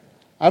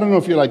I don't know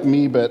if you're like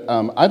me, but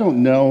I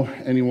don't know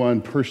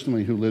anyone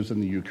personally who lives in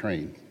the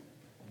Ukraine.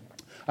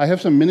 I have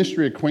some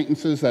ministry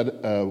acquaintances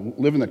that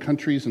live in the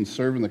countries and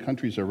serve in the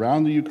countries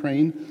around the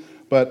Ukraine,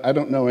 but I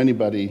don't know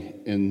anybody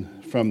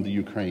from the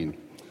Ukraine.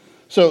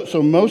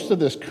 So most of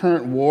this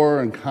current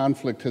war and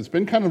conflict has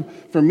been kind of,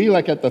 for me,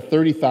 like at the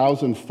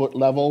 30,000 foot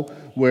level,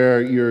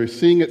 where you're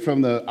seeing it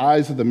from the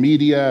eyes of the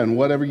media and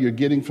whatever you're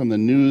getting from the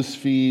news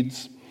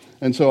feeds.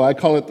 And so I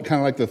call it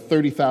kind of like the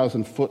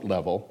 30,000 foot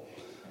level.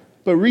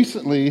 But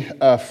recently,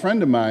 a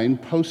friend of mine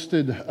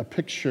posted a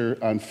picture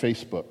on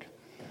Facebook.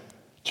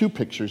 2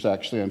 pictures,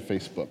 actually, on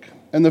Facebook.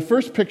 And the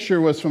first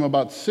picture was from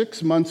about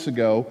 6 months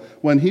ago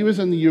when he was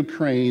in the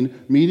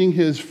Ukraine meeting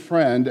his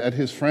friend at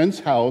his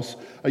friend's house,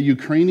 a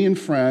Ukrainian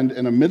friend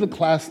in a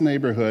middle-class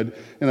neighborhood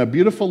in a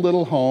beautiful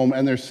little home,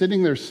 and they're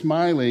sitting there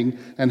smiling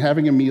and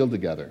having a meal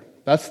together.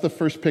 That's the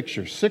first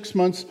picture. 6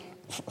 months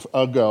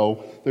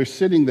ago, they're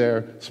sitting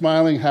there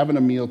smiling, having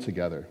a meal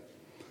together.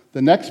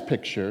 The next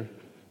picture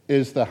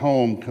is the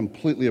home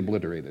completely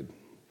obliterated,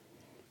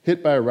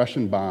 hit by a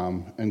Russian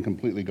bomb and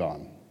completely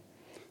gone.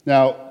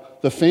 Now,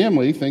 the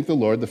family, thank the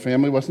Lord, the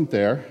family wasn't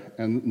there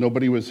and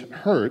nobody was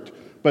hurt,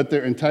 but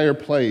their entire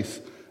place,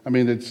 I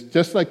mean, it's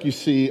just like you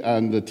see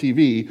on the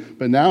TV,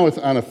 but now it's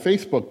on a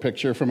Facebook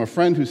picture from a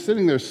friend who's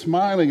sitting there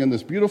smiling in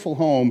this beautiful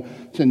home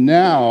to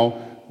now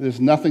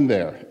there's nothing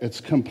there. It's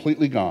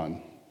completely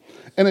gone.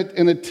 And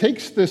it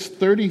takes this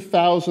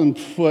 30,000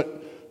 foot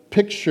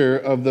picture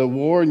of the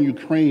war in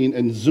Ukraine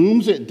and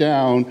zooms it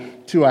down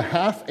to a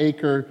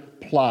half-acre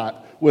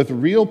plot with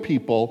real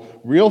people,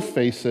 real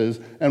faces,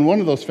 and one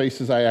of those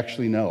faces I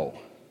actually know.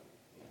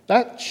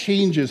 That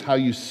changes how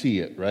you see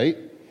it, right?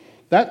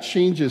 That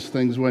changes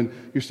things when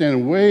you're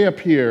standing way up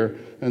here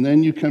and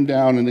then you come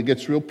down and it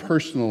gets real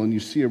personal and you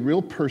see a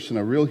real person,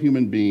 a real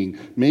human being,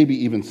 maybe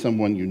even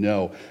someone you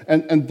know.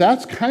 And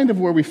that's kind of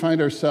where we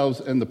find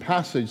ourselves in the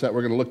passage that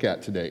we're going to look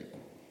at today.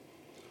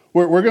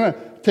 We're going to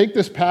take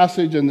this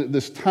passage and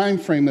this time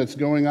frame that's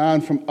going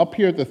on from up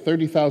here at the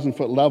 30,000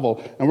 foot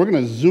level, and we're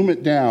going to zoom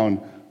it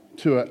down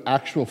to an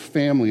actual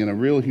family and a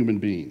real human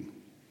being.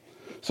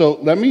 So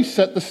let me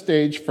set the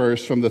stage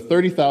first from the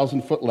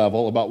 30,000 foot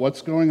level about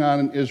what's going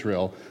on in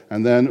Israel,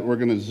 and then we're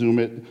going to zoom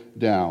it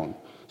down.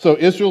 So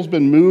Israel's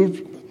been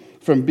moved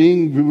from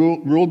being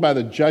ruled by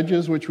the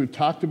judges, which we've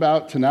talked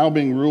about, to now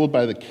being ruled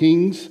by the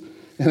kings,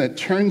 and it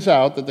turns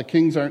out that the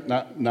kings aren't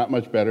not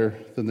much better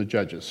than the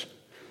judges.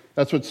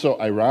 That's what's so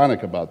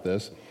ironic about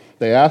this.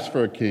 They ask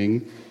for a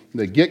king,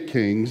 they get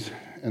kings,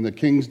 and the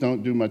kings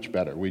don't do much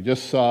better. We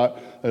just saw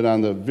it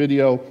on the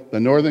video. The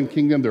northern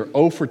kingdom, they're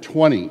 0 for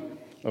 20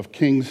 of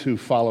kings who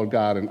followed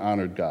God and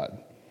honored God.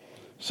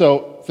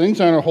 So things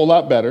aren't a whole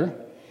lot better.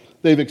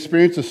 They've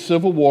experienced a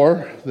civil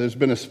war. There's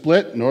been a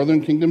split,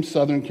 northern kingdom,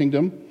 southern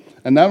kingdom.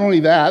 And not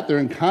only that, they're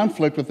in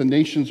conflict with the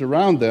nations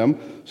around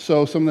them.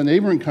 So some of the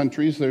neighboring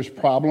countries, there's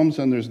problems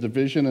and there's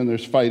division and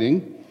there's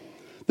fighting.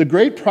 The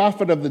great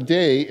prophet of the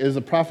day is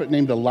a prophet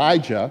named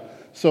Elijah.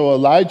 So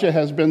Elijah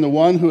has been the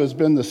one who has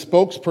been the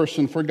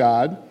spokesperson for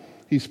God.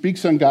 He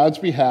speaks on God's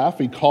behalf.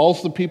 He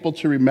calls the people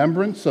to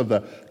remembrance of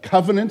the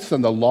covenants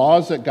and the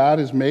laws that God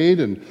has made,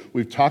 and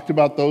we've talked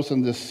about those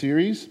in this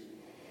series.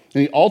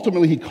 And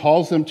he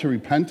calls them to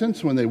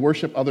repentance when they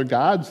worship other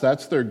gods.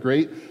 That's their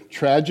great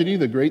tragedy.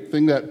 The great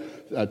thing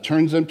that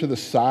turns them to the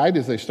side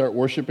is they start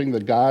worshiping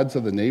the gods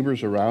of the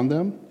neighbors around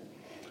them.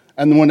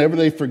 And whenever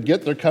they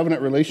forget their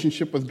covenant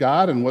relationship with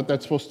God and what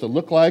that's supposed to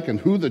look like and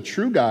who the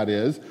true God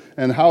is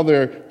and how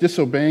they're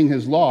disobeying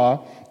his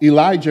law,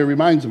 Elijah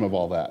reminds them of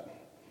all that.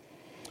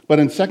 But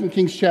in 2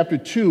 Kings chapter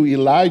 2,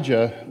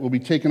 Elijah will be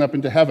taken up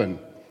into heaven.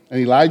 And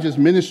Elijah's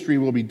ministry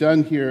will be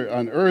done here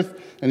on earth,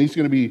 and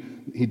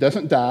he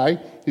doesn't die.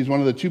 He's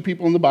one of the 2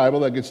 people in the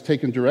Bible that gets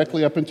taken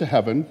directly up into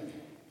heaven.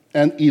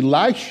 And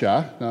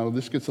Elisha, now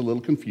this gets a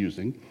little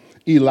confusing,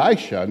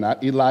 Elisha,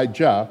 not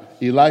Elijah,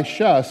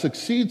 Elisha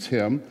succeeds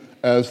him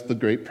as the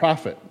great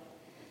prophet.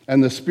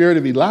 And the spirit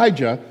of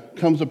Elijah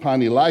comes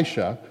upon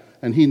Elisha,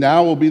 and he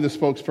now will be the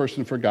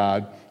spokesperson for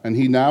God, and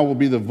he now will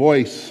be the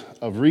voice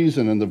of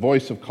reason and the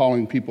voice of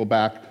calling people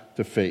back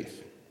to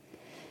faith.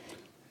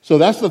 So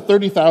that's the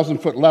 30,000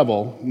 foot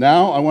level.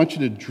 Now I want you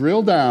to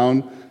drill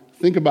down,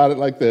 think about it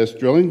like this,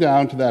 drilling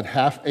down to that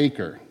half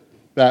acre,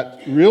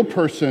 that real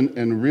person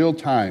in real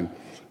time.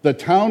 The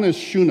town is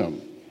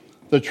Shunem.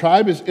 The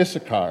tribe is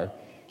Issachar.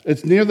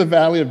 It's near the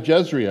valley of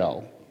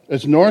Jezreel.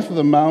 It's north of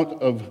the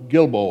Mount of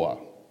Gilboa.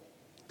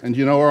 And do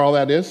you know where all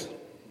that is?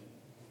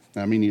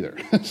 No, me neither.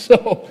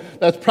 So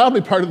that's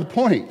probably part of the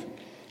point.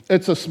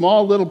 It's a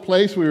small little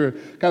place. We were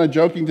kind of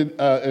joking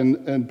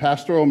in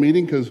pastoral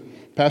meeting because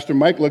Pastor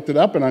Mike looked it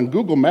up, and on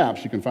Google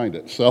Maps you can find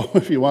it. So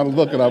if you want to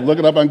look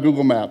it up on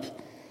Google Maps.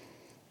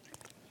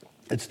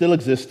 It still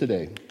exists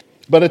today.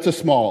 But it's a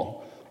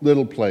small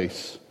little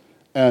place.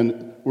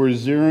 And we're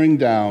zeroing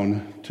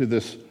down to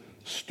this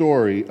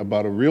story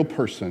about a real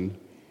person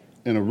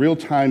in a real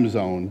time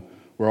zone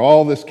where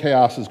all this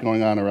chaos is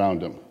going on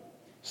around him.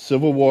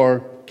 Civil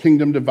war,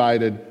 kingdom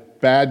divided,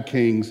 bad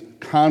kings,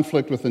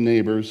 conflict with the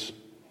neighbors,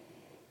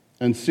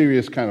 and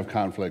serious kind of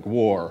conflict,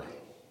 war.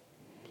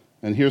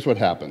 And here's what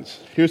happens.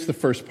 Here's the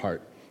first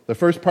part. The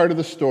first part of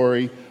the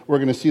story, we're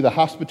going to see the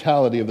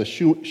hospitality of the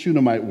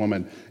Shunammite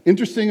woman.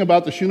 Interesting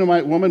about the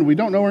Shunammite woman, we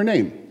don't know her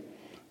name,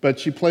 but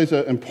she plays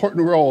an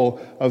important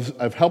role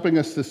of helping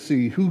us to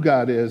see who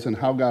God is and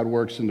how God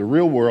works in the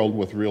real world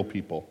with real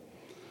people.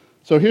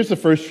 So here's the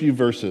first few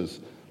verses,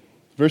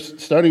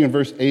 starting in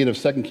verse 8 of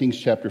 2 Kings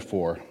chapter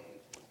 4.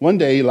 One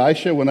day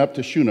Elisha went up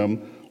to Shunem,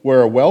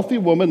 where a wealthy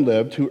woman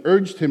lived who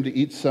urged him to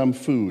eat some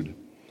food.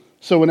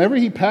 So whenever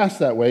he passed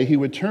that way, he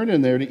would turn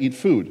in there to eat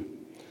food.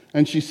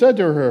 And she said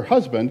to her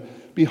husband,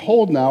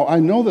 "Behold now, I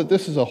know that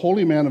this is a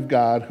holy man of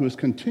God who is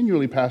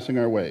continually passing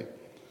our way.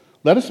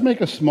 Let us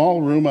make a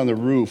small room on the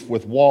roof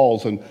with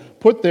walls and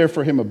put there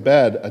for him a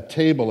bed, a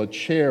table, a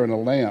chair, and a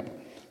lamp,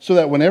 so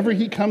that whenever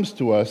he comes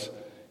to us,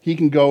 he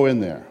can go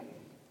in there."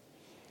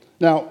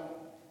 Now,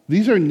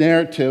 these are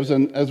narratives,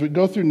 and as we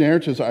go through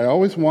narratives, I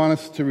always want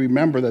us to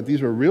remember that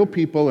these are real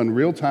people in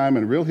real time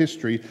and real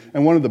history,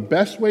 and one of the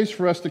best ways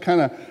for us to kind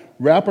of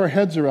wrap our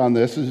heads around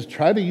this is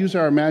try to use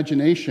our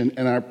imagination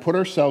and put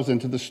ourselves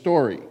into the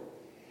story.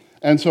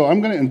 And so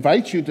I'm going to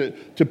invite you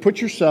to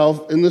put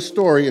yourself in the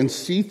story and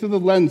see through the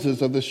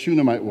lenses of the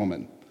Shunammite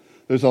woman.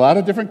 There's a lot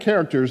of different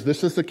characters.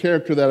 This is the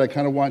character that I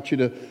kind of want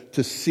you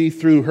to see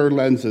through her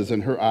lenses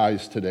and her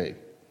eyes today.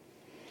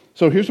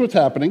 So here's what's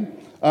happening.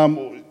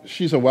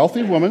 She's a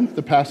wealthy woman,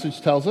 the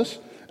passage tells us,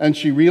 and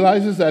she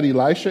realizes that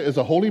Elisha is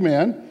a holy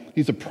man,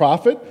 he's a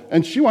prophet,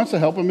 and she wants to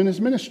help him in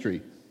his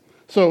ministry.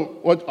 So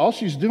all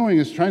she's doing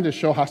is trying to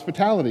show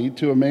hospitality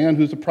to a man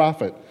who's a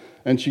prophet.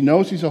 And she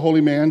knows he's a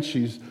holy man,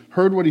 she's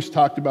heard what he's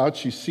talked about,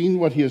 she's seen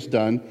what he has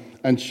done,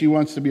 and she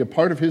wants to be a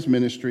part of his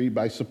ministry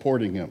by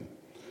supporting him.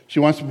 She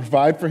wants to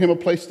provide for him a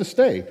place to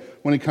stay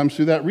when he comes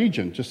through that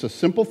region. Just a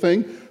simple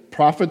thing.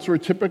 Prophets were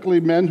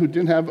typically men who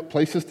didn't have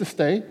places to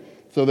stay,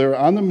 so they were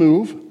on the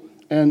move,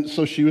 and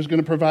so she was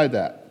going to provide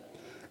that.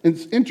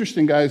 It's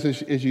interesting, guys,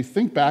 as you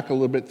think back a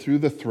little bit through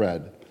the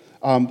thread,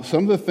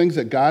 some of the things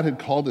that God had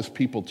called his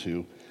people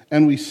to,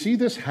 and we see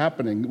this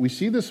happening. We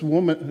see this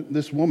woman,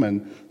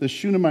 the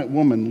Shunammite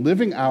woman,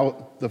 living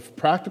out the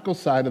practical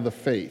side of the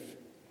faith.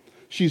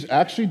 She's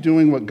actually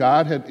doing what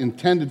God had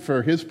intended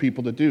for his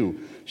people to do.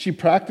 She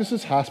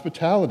practices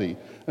hospitality,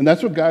 and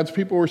that's what God's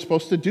people were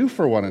supposed to do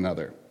for one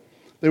another.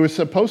 They were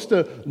supposed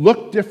to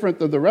look different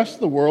than the rest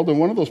of the world, and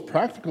one of those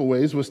practical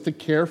ways was to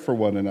care for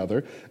one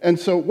another. And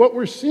so what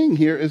we're seeing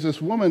here is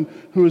this woman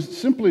who is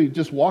simply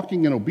just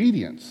walking in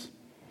obedience.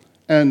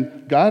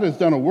 And God has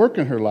done a work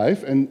in her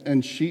life,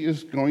 and she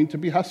is going to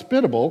be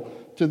hospitable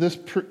to this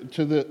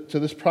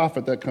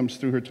prophet that comes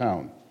through her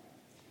town.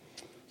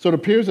 So it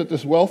appears that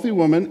this wealthy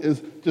woman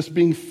is just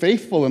being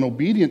faithful and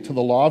obedient to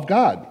the law of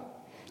God.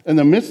 In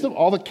the midst of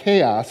all the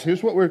chaos,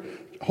 here's what we're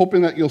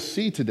hoping that you'll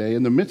see today.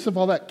 In the midst of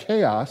all that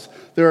chaos,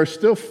 there are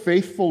still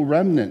faithful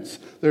remnants.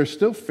 There are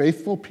still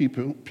faithful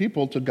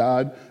people to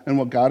God and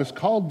what God has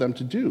called them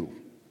to do.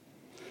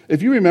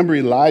 If you remember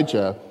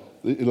Elijah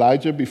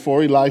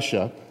before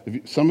Elisha,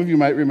 some of you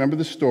might remember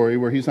the story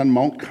where he's on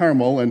Mount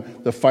Carmel and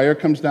the fire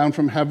comes down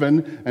from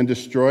heaven and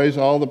destroys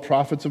all the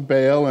prophets of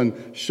Baal and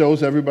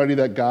shows everybody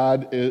that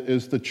God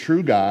is the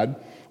true God.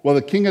 Well,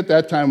 the king at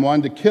that time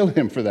wanted to kill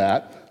him for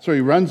that. So he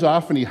runs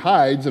off and he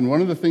hides, and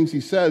one of the things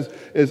he says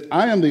is,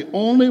 "I am the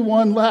only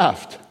one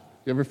left."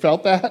 You ever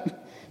felt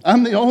that?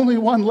 I'm the only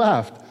one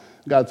left.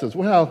 God says,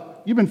 "Well,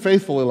 you've been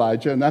faithful,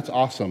 Elijah, and that's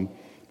awesome,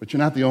 but you're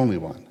not the only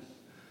one.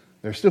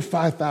 There's still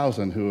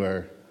 5,000 who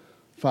are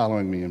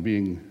following me and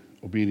being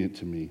obedient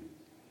to me."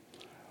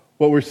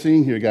 What we're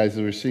seeing here, guys,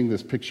 is we're seeing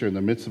this picture in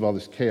the midst of all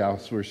this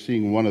chaos. We're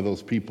seeing one of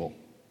those people.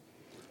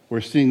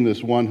 We're seeing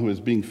this one who is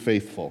being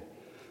faithful.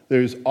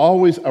 There's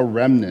always a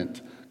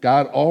remnant.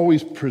 God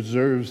always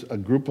preserves a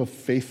group of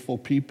faithful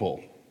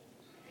people.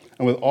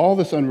 And with all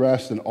this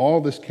unrest and all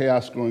this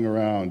chaos going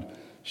around,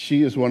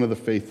 she is one of the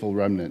faithful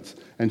remnants.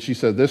 And she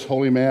said, "This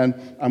holy man,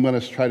 I'm going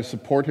to try to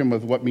support him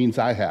with what means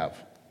I have.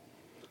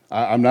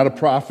 I'm not a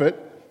prophet.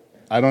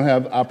 I don't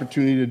have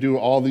opportunity to do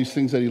all these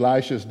things that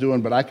Elisha is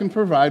doing, but I can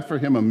provide for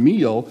him a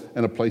meal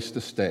and a place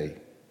to stay."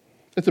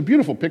 It's a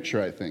beautiful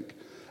picture, I think,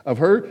 of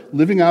her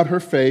living out her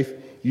faith,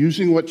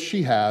 using what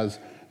she has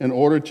in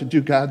order to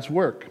do God's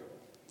work.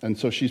 And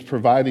so she's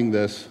providing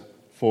this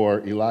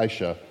for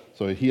Elisha,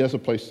 so he has a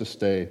place to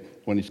stay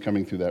when he's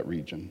coming through that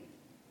region.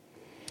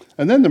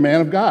 And then the man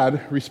of God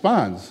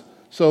responds.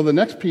 So the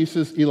next piece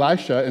is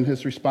Elisha and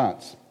his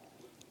response.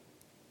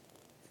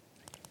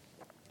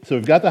 So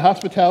we've got the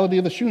hospitality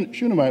of the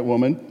Shunammite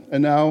woman,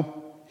 and now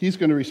he's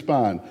going to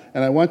respond.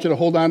 And I want you to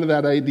hold on to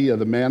that idea,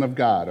 the man of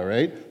God, all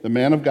right? The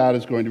man of God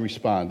is going to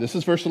respond. This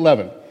is verse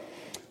 11.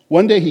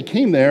 One day he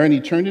came there, and he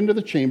turned into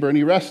the chamber, and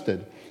he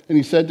rested. And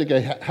he said to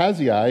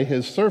Gehazi,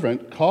 his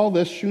servant, "Call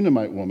this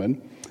Shunammite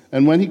woman."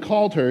 And when he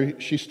called her,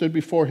 she stood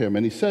before him.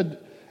 And he said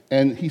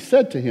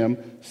to him,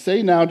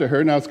 "Say now to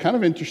her." Now it's kind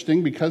of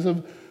interesting because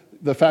of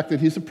the fact that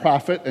he's a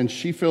prophet, and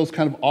she feels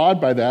kind of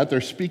awed by that. They're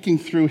speaking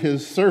through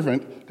his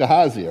servant,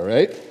 Gehazi, all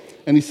right?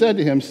 And he said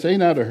to him, "Say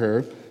now to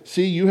her,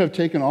 see, you have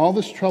taken all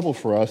this trouble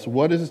for us.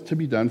 What is to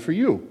be done for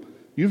you?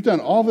 You've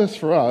done all this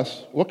for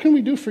us. What can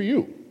we do for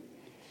you?"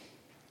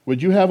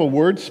 Would you have a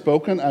word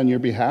spoken on your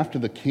behalf to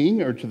the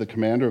king or to the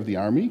commander of the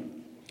army?"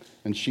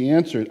 And she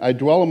answered, "I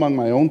dwell among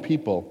my own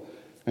people."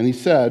 And he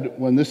said,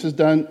 "When this is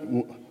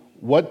done,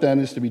 what then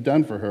is to be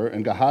done for her?"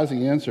 And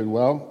Gehazi answered,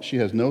 "Well, she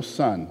has no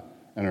son,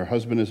 and her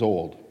husband is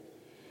old."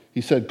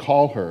 He said,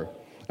 "Call her."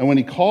 And when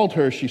he called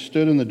her, she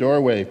stood in the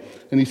doorway.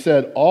 And he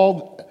said,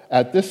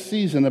 "At this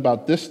season,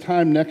 about this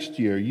time next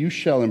year, you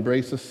shall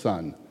embrace a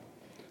son."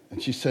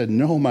 And she said,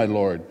 "No, my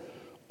lord.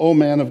 O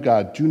man of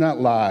God, do not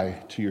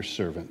lie to your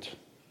servant."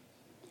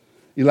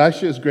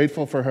 Elisha is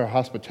grateful for her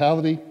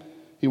hospitality.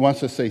 He wants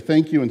to say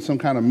thank you in some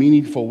kind of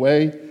meaningful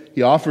way.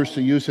 He offers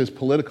to use his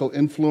political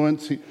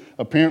influence.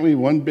 Apparently,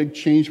 one big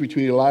change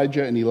between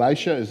Elijah and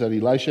Elisha is that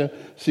Elisha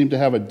seemed to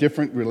have a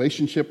different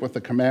relationship with the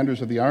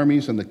commanders of the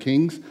armies and the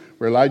kings,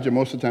 where Elijah,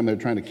 most of the time, they're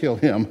trying to kill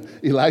him.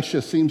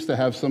 Elisha seems to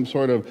have some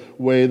sort of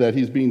way that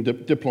he's being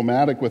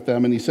diplomatic with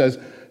them, and he says,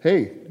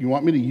 "Hey, you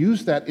want me to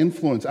use that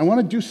influence? I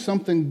want to do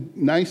something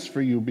nice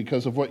for you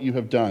because of what you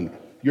have done.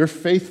 Your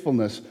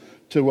faithfulness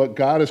to what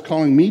God is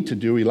calling me to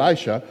do,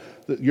 Elisha,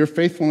 your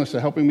faithfulness to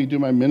helping me do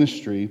my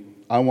ministry,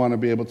 I want to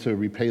be able to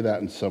repay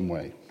that in some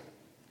way."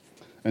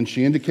 And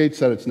she indicates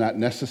that it's not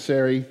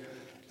necessary,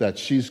 that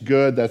she's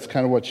good. That's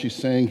kind of what she's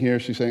saying here.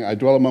 She's saying, "I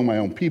dwell among my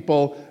own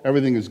people.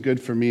 Everything is good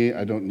for me.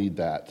 I don't need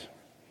that."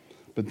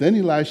 But then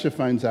Elisha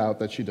finds out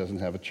that she doesn't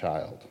have a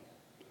child.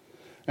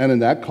 And in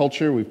that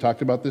culture, we've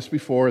talked about this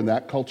before, in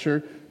that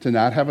culture, to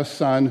not have a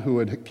son who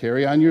would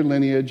carry on your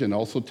lineage and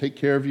also take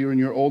care of you in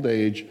your old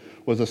age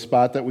was a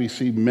spot that we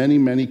see many,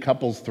 many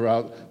couples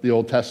throughout the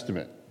Old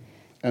Testament.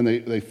 And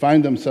they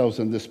find themselves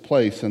in this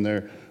place, and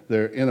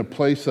they're in a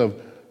place of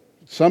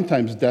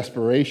sometimes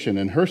desperation.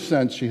 In her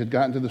sense, she had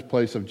gotten to this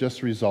place of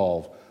just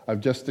resolve. I've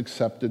just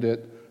accepted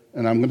it,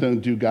 and I'm going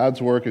to do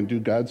God's work and do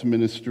God's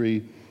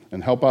ministry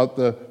and help out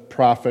the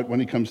prophet when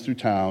he comes through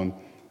town.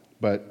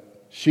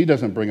 But she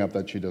doesn't bring up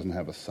that she doesn't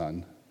have a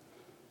son.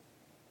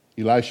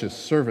 Elisha's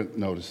servant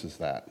notices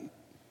that,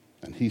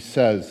 and he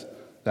says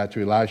that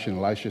to Elisha, and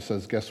Elisha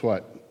says, "Guess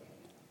what?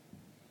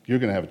 You're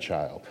going to have a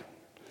child."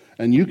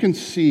 And you can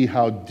see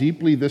how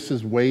deeply this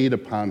is weighed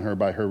upon her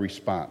by her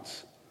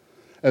response.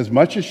 As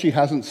much as she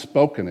hasn't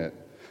spoken it,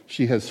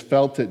 she has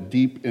felt it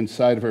deep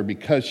inside of her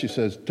because she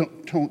says,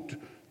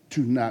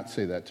 do not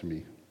say that to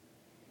me.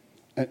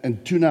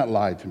 And do not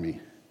lie to me.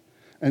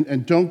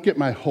 And don't get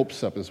my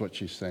hopes up, is what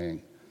she's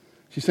saying.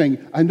 She's saying,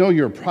 I know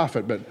you're a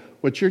prophet, but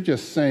what you're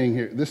just saying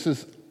here, this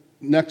is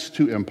next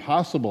to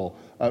impossible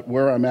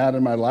where I'm at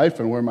in my life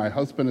and where my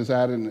husband is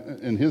at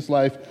in his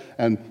life.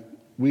 And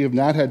we have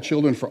not had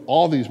children for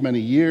all these many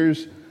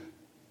years.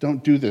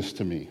 Don't do this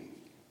to me.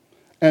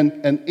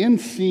 And in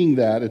seeing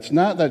that, it's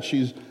not that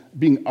she's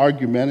being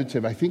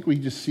argumentative. I think we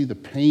just see the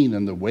pain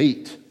and the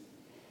weight.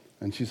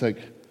 And she's like,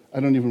 I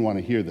don't even want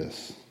to hear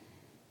this.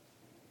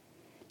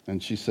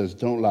 And she says,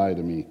 don't lie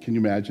to me. Can you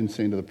imagine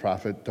saying to the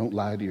prophet, don't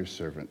lie to your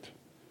servant?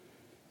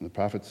 And the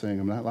prophet's saying,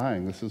 I'm not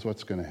lying. This is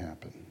what's going to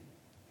happen.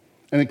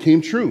 And it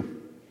came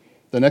true.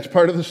 The next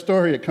part of the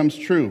story, it comes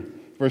true.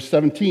 Verse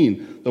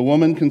 17, the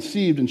woman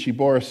conceived and she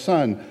bore a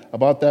son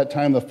about that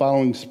time the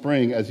following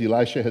spring, as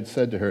Elisha had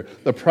said to her.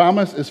 The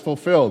promise is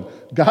fulfilled.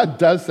 God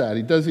does that.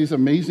 He does these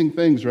amazing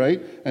things,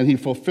 right? And he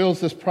fulfills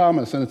this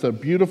promise, and it's a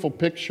beautiful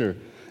picture.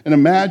 And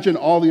imagine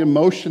all the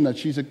emotion that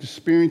she's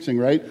experiencing,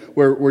 right?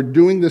 We're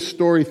doing this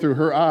story through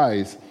her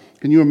eyes.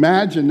 Can you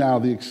imagine now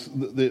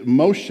the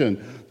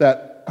emotion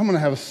that I'm going to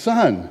have a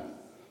son,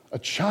 a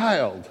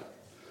child,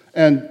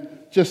 and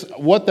just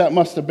what that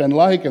must have been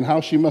like and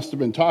how she must have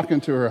been talking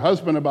to her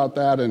husband about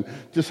that and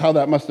just how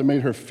that must have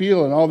made her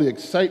feel and all the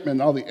excitement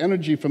and all the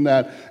energy from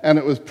that. And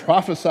it was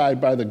prophesied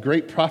by the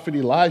great prophet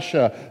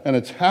Elisha, and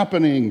it's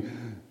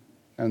happening.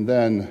 And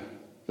then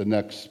the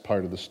next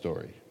part of the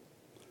story.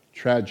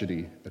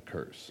 Tragedy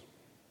occurs.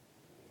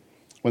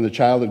 When the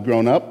child had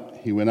grown up,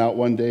 he went out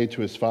one day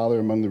to his father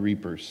among the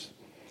reapers.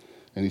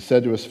 And he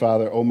said to his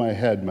father, "Oh, my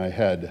head, my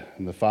head."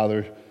 And the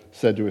father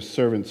said to his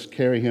servants,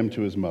 "Carry him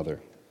to his mother."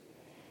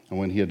 And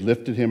when he had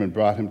lifted him and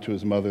brought him to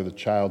his mother, the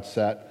child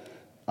sat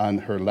on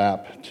her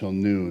lap till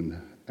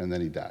noon, and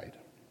then he died.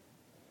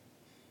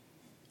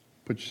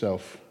 Put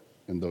yourself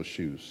in those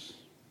shoes.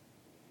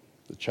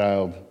 The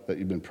child that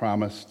you've been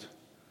promised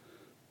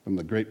from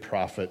the great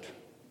prophet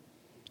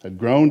had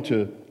grown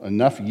to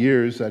enough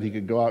years that he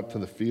could go out to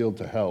the field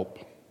to help.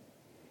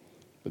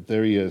 But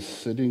there he is,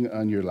 sitting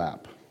on your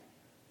lap.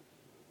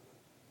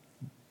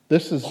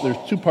 There's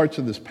two parts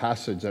of this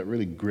passage that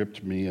really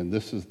gripped me, and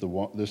this is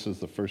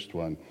the first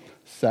one.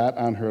 Sat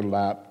on her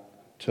lap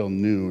till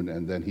noon,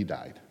 and then he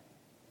died.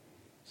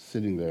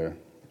 Sitting there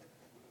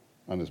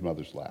on his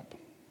mother's lap.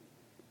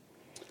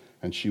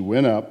 And she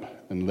went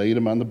up and laid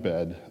him on the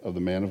bed of the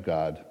man of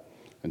God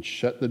and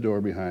shut the door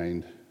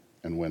behind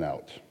and went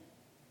out.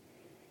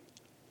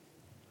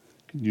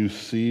 Can you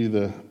see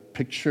the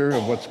picture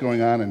of what's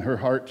going on in her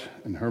heart,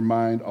 in her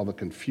mind, all the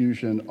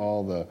confusion,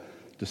 all the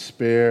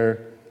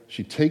despair?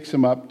 She takes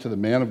him up to the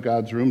man of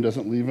God's room,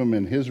 doesn't leave him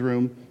in his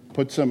room,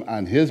 puts him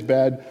on his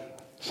bed,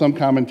 Some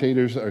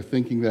commentators are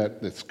thinking that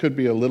this could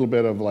be a little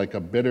bit of like a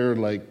bitter,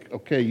 like,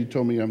 okay, you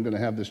told me I'm going to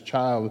have this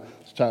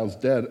child's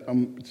dead.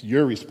 It's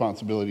your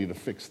responsibility to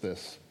fix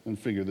this and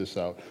figure this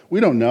out. We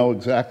don't know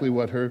exactly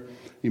what her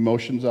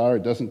emotions are.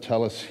 It doesn't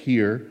tell us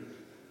here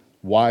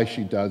why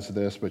she does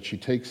this, but she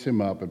takes him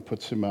up and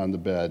puts him on the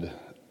bed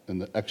in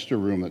the extra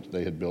room that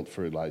they had built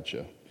for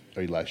Elisha.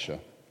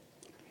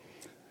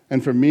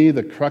 And for me,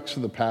 the crux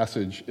of the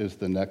passage is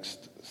the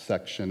next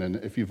section. And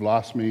if you've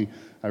lost me,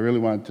 I really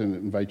want to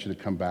invite you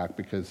to come back,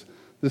 because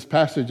this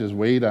passage has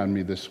weighed on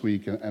me this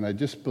week, and I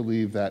just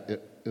believe that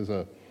it is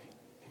a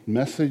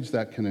message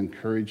that can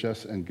encourage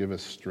us and give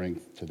us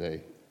strength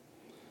today.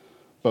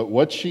 But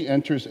what she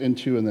enters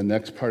into in the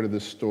next part of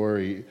this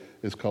story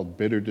is called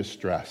bitter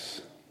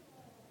distress.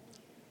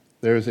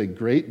 There is a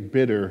great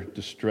bitter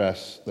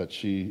distress that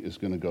she is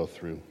going to go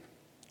through.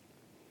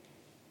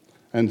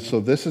 And so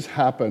this has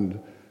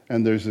happened,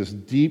 and there's this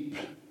deep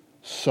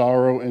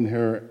sorrow in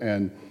her,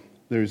 and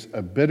there's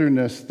a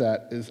bitterness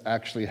that is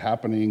actually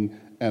happening,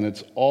 and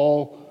it's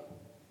all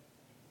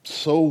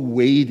so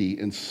weighty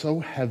and so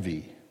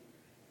heavy.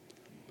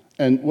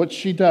 And what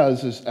she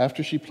does is,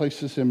 after she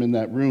places him in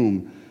that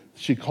room,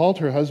 she called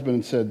her husband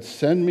and said,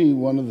 "Send me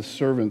one of the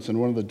servants and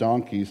one of the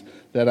donkeys,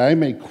 that I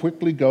may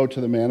quickly go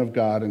to the man of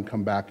God and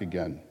come back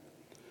again."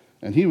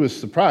 And he was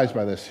surprised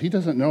by this. He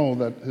doesn't know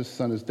that his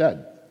son is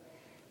dead.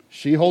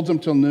 She holds him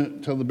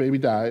till the baby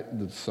dies.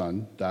 The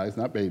son dies,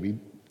 not baby.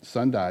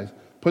 Son dies.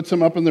 Puts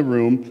him up in the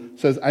room,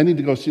 says, "I need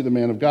to go see the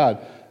man of God."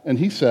 And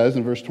he says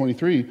in verse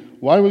 23,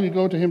 "Why will you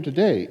go to him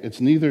today?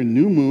 It's neither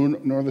new moon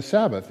nor the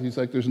Sabbath." He's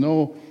like, "There's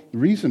no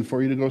reason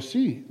for you to go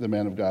see the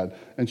man of God."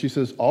 And she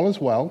says, "All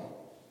is well."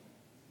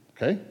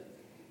 Okay?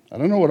 I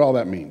don't know what all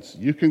that means.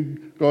 You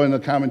can go into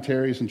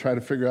commentaries and try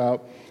to figure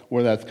out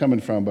where that's coming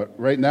from. But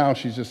right now,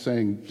 she's just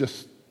saying,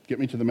 "Just get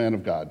me to the man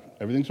of God.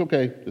 Everything's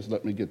okay. Just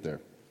let me get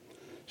there."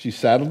 She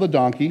saddled the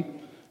donkey,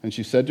 and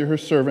she said to her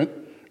servant,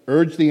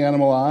 "Urge the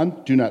animal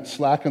on. Do not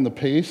slacken the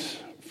pace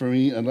for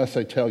me unless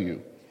I tell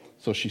you."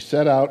 So she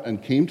set out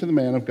and came to the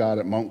man of God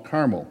at Mount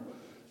Carmel.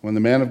 When the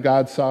man of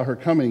God saw her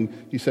coming,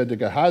 he said to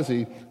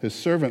Gehazi, his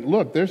servant,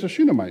 "Look, there's a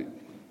Shunammite.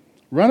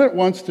 Run at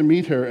once to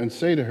meet her and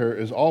say to her,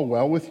 'Is all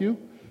well with you?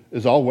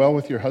 Is all well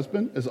with your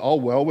husband? Is all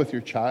well with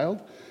your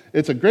child?'"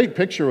 It's a great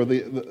picture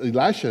where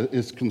Elisha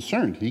is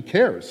concerned. He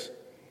cares.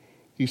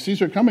 He sees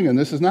her coming, and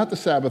this is not the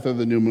Sabbath or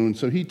the new moon,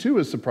 so he too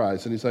is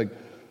surprised. And he's like,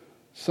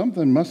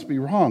 "Something must be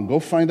wrong. Go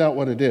find out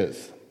what it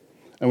is."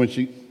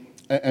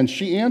 And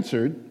she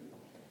answered,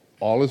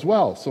 "All is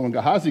well." So when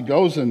Gehazi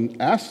goes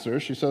and asks her,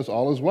 she says,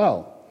 "All is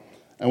well."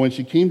 And when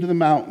she came to the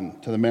mountain,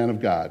 to the man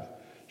of God,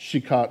 she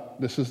caught,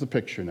 this is the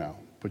picture now.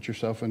 Put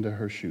yourself into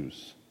her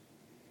shoes.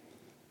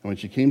 And when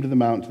she came to the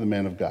mountain to the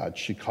man of God,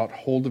 she caught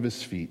hold of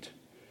his feet.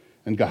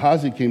 And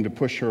Gehazi came to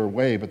push her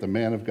away, but the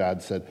man of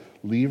God said,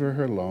 "Leave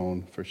her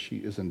alone, for she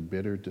is in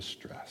bitter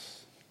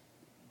distress."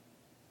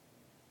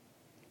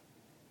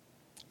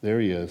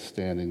 There he is,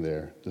 standing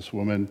there, this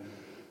woman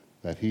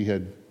that he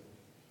had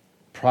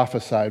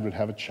prophesied would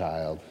have a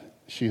child.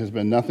 She has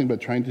been nothing but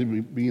trying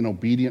to be an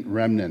obedient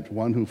remnant,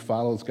 one who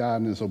follows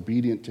God and is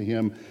obedient to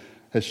him,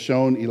 has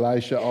shown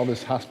Elisha all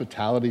this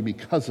hospitality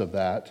because of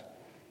that.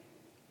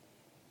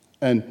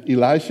 And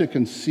Elisha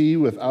can see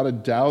without a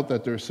doubt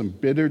that there's some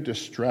bitter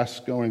distress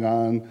going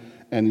on.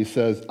 And he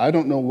says, "I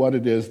don't know what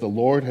it is. The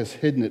Lord has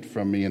hidden it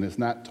from me and has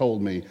not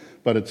told me,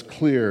 but it's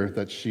clear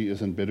that she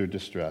is in bitter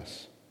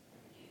distress."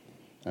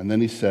 And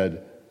then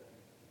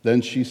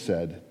she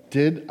said,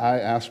 "Did I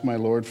ask my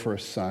Lord for a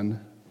son?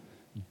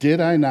 Did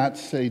I not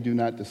say, 'Do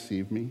not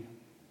deceive me'?"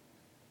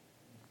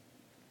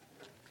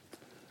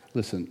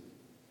 Listen,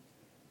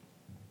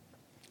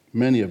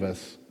 many of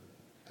us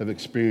have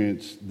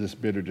experienced this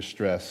bitter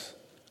distress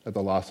at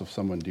the loss of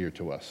someone dear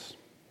to us.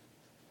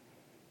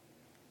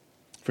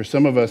 For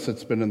some of us,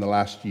 it's been in the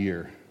last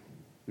year.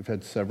 We've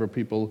had several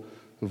people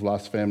who've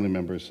lost family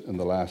members in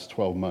the last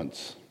 12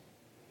 months.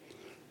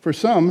 For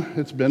some,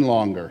 it's been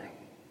longer.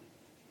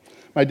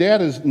 My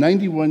dad is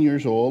 91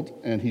 years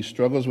old, and he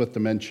struggles with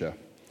dementia.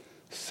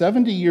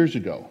 70 years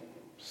ago,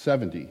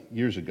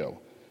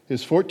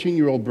 his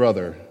 14-year-old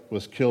brother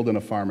was killed in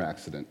a farm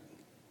accident.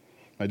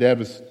 My dad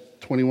was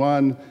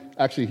 21.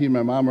 Actually, he and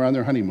my mom were on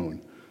their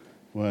honeymoon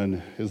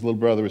when his little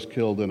brother was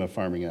killed in a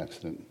farming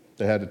accident.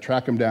 They had to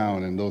track him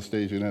down. In those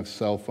days, you didn't have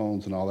cell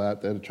phones and all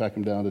that. They had to track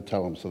him down to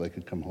tell him so they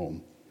could come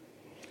home.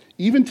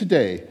 Even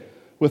today,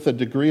 with a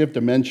degree of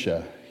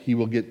dementia, he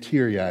will get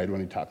teary-eyed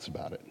when he talks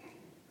about it.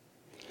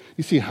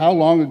 You see, how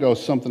long ago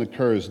something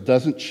occurs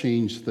doesn't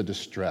change the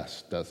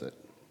distress, does it?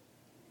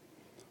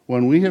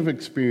 When we have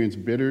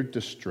experienced bitter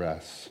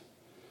distress,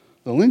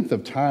 the length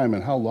of time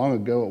and how long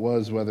ago it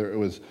was, whether it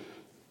was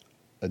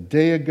a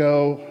day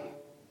ago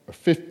or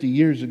 50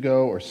 years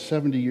ago or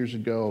 70 years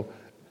ago,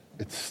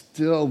 it's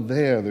still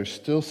there. There's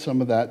still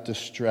some of that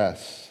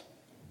distress.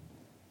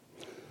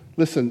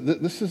 Listen,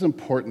 this is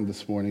important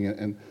this morning,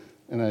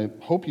 and I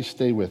hope you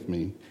stay with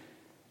me.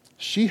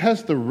 She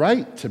has the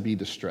right to be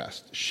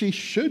distressed. She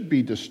should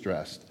be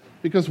distressed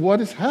because what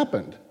has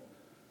happened?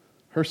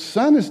 Her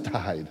son has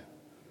died.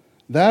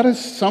 That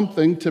is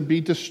something to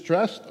be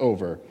distressed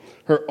over.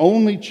 Her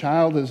only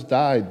child has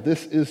died.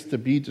 This is to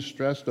be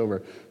distressed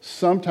over.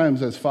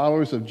 Sometimes, as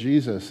followers of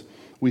Jesus,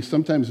 we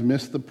sometimes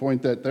miss the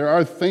point that there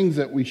are things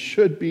that we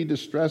should be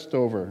distressed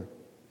over.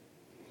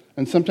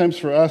 And sometimes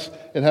for us,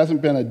 it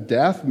hasn't been a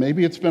death.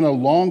 Maybe it's been a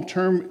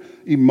long-term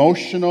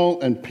emotional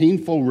and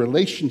painful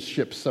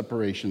relationship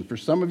separation. For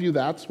some of you,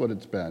 that's what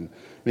it's been.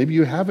 Maybe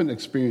you haven't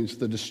experienced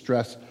the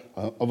distress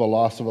of a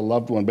loss of a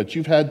loved one, but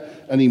you've had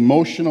an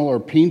emotional or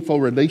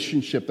painful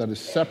relationship that is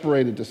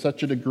separated to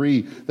such a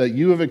degree that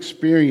you have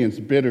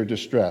experienced bitter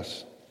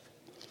distress.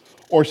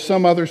 Or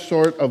some other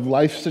sort of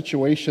life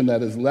situation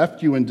that has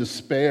left you in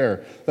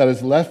despair, that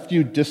has left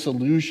you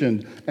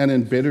disillusioned and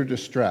in bitter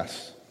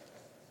distress.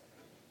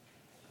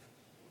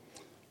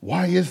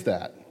 Why is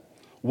that?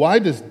 Why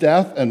does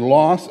death and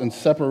loss and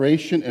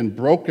separation and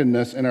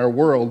brokenness in our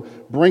world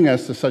bring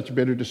us to such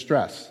bitter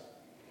distress?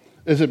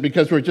 Is it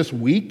because we're just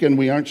weak and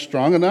we aren't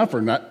strong enough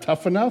or not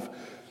tough enough?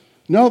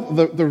 No,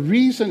 the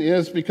reason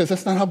is because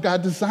that's not how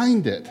God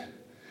designed it.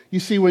 You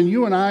see, when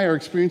you and I are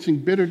experiencing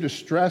bitter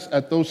distress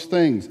at those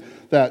things,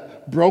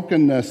 that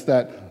brokenness,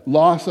 that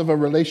loss of a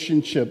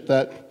relationship,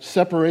 that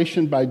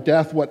separation by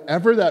death,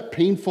 whatever that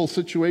painful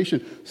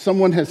situation,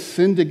 someone has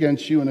sinned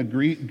against you in a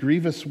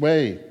grievous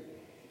way,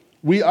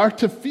 we are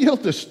to feel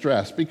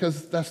distress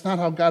because that's not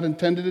how God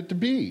intended it to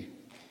be.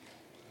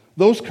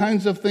 Those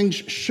kinds of things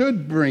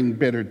should bring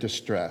bitter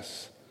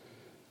distress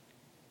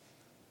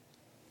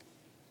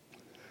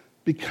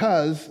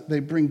because they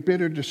bring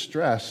bitter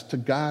distress to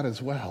God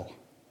as well.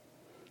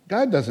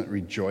 God doesn't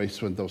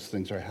rejoice when those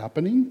things are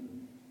happening.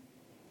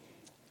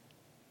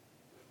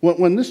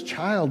 When this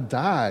child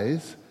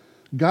dies,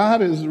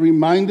 God is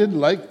reminded,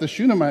 like the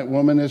Shunammite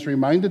woman is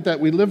reminded, that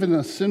we live in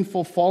a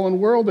sinful, fallen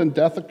world and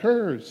death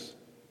occurs.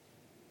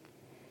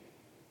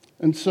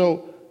 And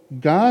so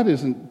God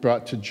isn't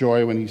brought to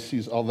joy when he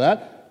sees all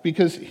that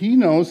because he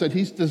knows that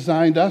he's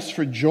designed us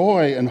for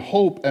joy and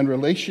hope and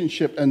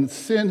relationship, and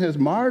sin has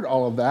marred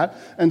all of that.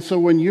 And so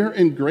when you're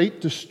in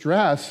great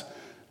distress,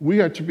 we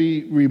are to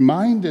be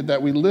reminded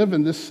that we live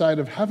in this side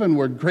of heaven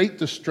where great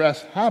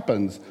distress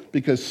happens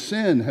because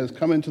sin has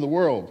come into the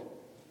world.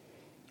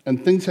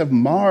 And things have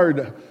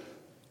marred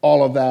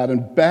all of that,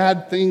 and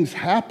bad things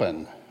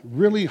happen.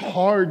 Really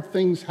hard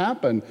things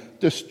happen.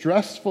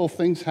 Distressful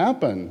things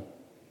happen.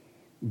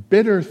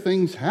 Bitter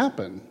things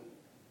happen.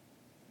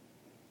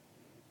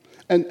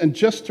 And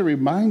just to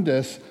remind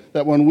us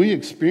that when we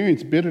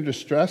experience bitter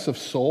distress of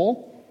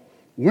soul,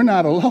 we're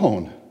not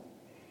alone.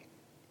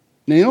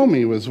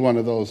 Naomi was one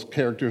of those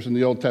characters in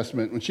the Old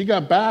Testament. When she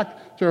got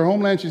back to her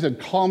homeland, she said,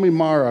 "Call me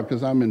Mara,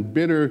 because I'm in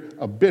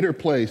a bitter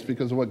place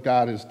because of what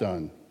God has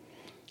done."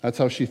 That's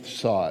how she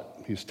saw it.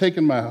 He's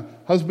taken my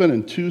husband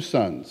and 2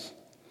 sons.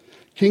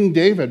 King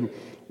David,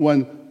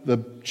 when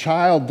the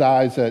child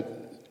dies that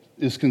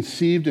is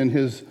conceived in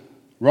his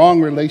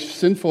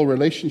sinful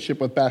relationship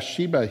with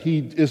Bathsheba, he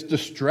is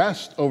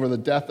distressed over the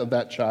death of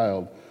that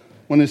child.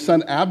 When his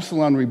son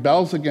Absalom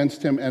rebels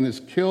against him and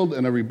is killed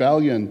in a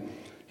rebellion,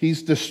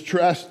 he's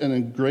distressed and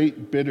in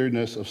great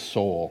bitterness of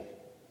soul.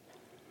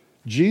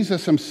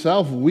 Jesus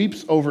himself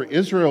weeps over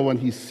Israel when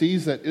he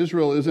sees that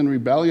Israel is in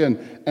rebellion,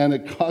 and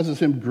it causes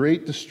him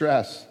great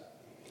distress.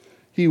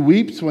 He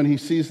weeps when he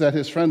sees that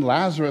his friend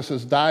Lazarus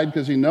has died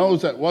because he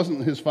knows that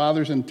wasn't his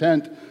Father's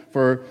intent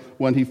for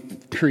when he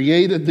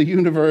created the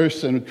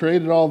universe and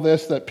created all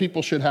this, that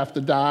people should have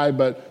to die,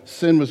 but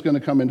sin was going to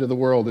come into the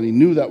world, and he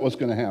knew that was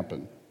going to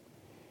happen.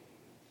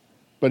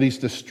 But he's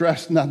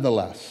distressed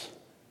nonetheless.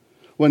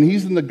 When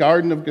he's in the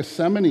Garden of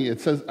Gethsemane, it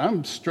says,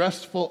 "I'm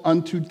stressful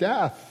unto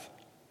death."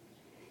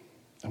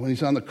 And when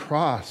he's on the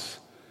cross,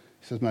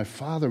 he says, my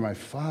Father, why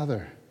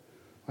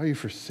are you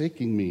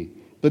forsaking me?"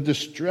 The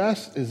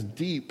distress is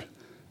deep,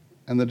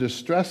 and the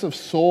distress of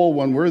soul,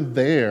 when we're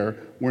there,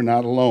 we're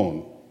not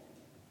alone.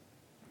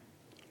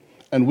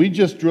 And we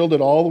just drilled it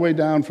all the way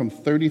down from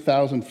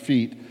 30,000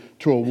 feet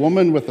to a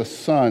woman with a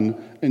son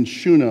in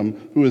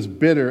Shunem who is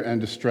bitter and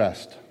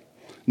distressed.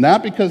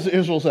 Not because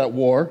Israel's at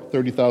war,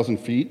 30,000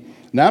 feet,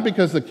 not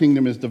because the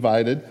kingdom is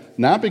divided,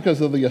 not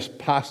because of the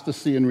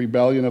apostasy and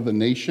rebellion of the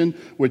nation,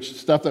 which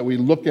stuff that we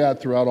look at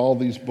throughout all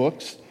these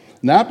books,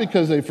 not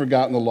because they've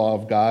forgotten the law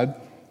of God,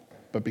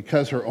 but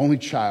because her only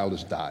child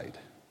has died.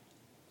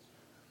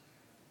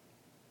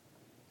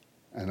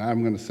 And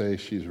I'm going to say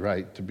she's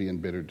right to be in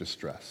bitter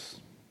distress,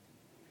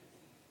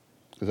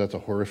 because that's a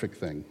horrific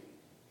thing.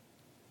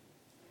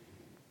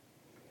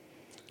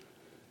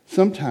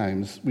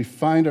 Sometimes we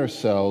find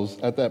ourselves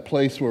at that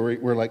place where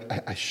we're like,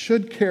 I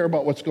should care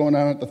about what's going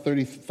on at the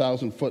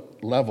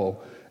 30,000-foot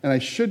level, and I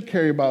should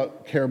care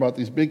about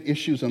these big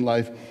issues in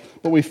life,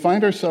 but we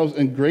find ourselves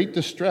in great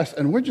distress,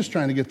 and we're just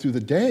trying to get through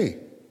the day.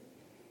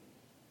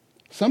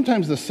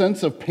 Sometimes the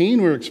sense of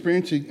pain we're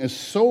experiencing is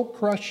so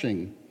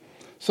crushing.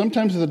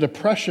 Sometimes the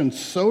depression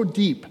so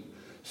deep.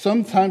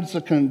 Sometimes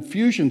the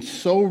confusion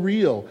so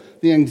real.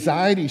 The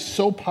anxiety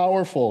so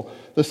powerful.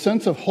 The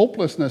sense of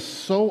hopelessness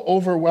so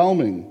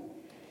overwhelming.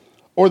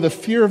 Or the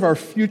fear of our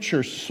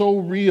future so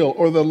real.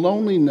 Or the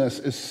loneliness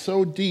is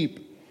so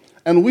deep.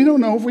 And we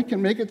don't know if we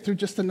can make it through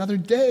just another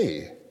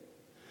day.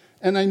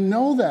 And I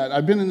know that.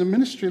 I've been in the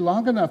ministry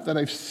long enough that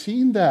I've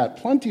seen that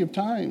plenty of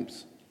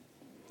times.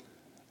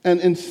 And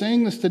in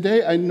saying this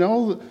today, I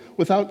know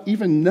without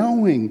even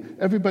knowing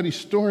everybody's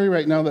story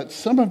right now that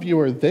some of you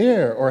are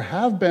there or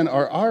have been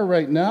or are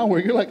right now where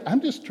you're like,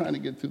 I'm just trying to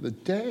get through the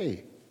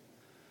day.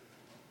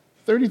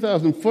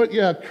 30,000 foot,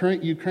 yeah,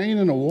 Ukraine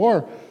in a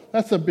war,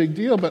 that's a big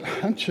deal, but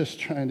I'm just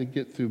trying to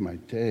get through my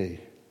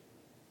day.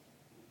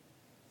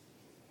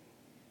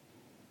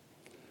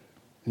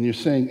 And you're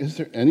saying, is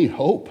there any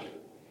hope?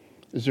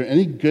 Is there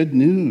any good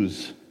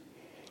news?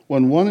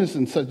 When one is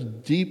in such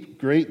deep,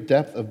 great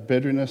depth of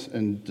bitterness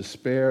and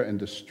despair and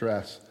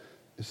distress,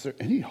 is there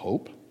any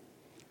hope?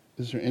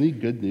 Is there any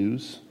good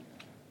news?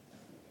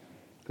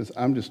 Because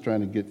I'm just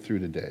trying to get through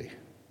today,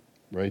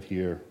 right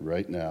here,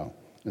 right now,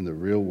 in the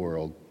real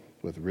world,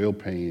 with real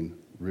pain,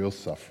 real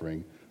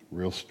suffering,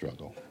 real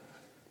struggle.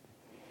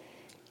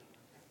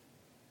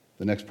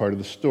 The next part of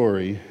the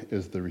story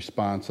is the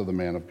response of the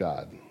man of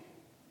God.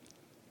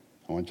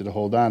 I want you to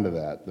hold on to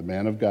that. The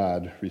man of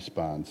God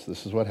responds.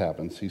 This is what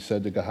happens. He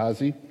said to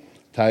Gehazi,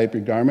 tie up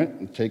your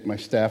garment and take my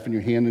staff in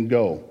your hand and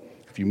go.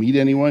 If you meet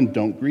anyone,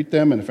 don't greet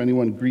them, and if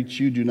anyone greets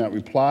you, do not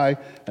reply,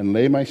 and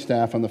lay my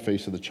staff on the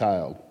face of the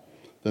child.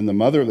 Then the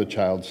mother of the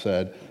child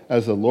said,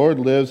 as the Lord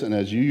lives and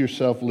as you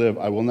yourself live,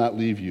 I will not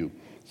leave you.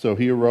 So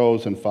he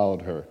arose and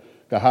followed her.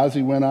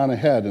 Gehazi went on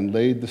ahead and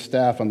laid the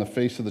staff on the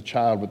face of the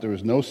child, but there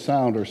was no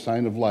sound or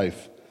sign of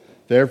life.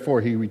 Therefore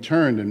he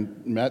returned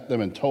and met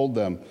them and told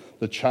them,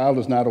 the child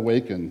is not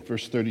awakened.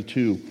 Verse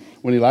 32,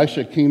 when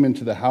Elisha came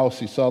into the house,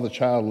 he saw the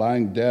child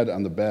lying dead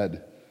on the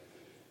bed.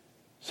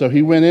 So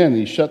he went in, and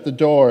he shut the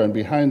door, and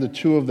behind the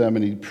two of them,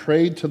 and he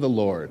prayed to the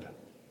Lord.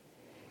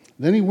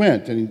 Then he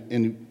went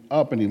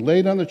up, and he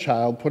laid on the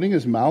child, putting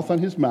his mouth on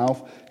his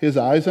mouth, his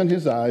eyes on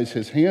his eyes,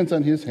 his hands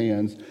on his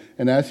hands,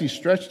 and as he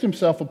stretched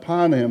himself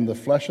upon him, the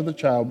flesh of the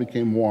child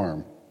became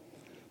warm.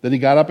 Then he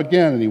got up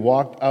again, and he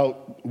walked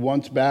out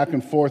once back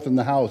and forth in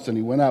the house, and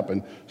he went up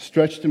and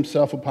stretched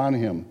himself upon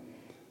him.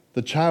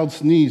 The child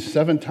sneezed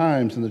 7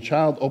 times, and the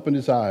child opened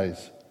his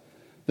eyes.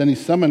 Then he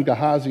summoned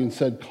Gehazi and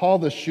said, call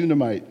the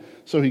Shunammite.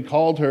 So he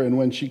called her, and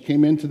when she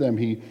came into them,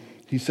 he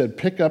said,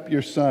 pick up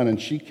your son. And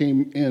she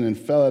came in and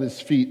fell at his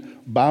feet,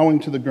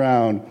 bowing to the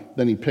ground.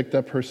 Then he picked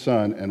up her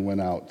son and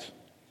went out.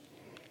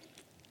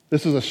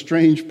 This is a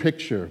strange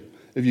picture.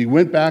 If you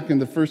went back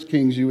into 1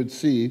 Kings, you would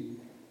see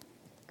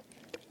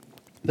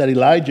that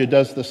Elijah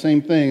does the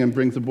same thing and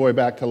brings the boy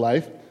back to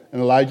life. In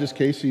Elijah's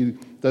case, he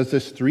does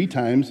this 3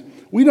 times.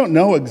 We don't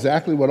know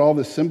exactly what all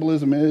this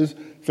symbolism is,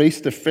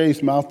 face to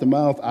face, mouth to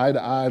mouth, eye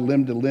to eye,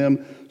 limb to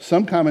limb.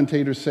 Some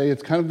commentators say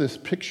it's kind of this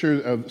picture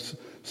of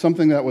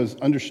something that was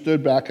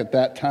understood back at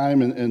that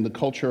time in the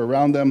culture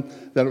around them,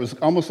 that it was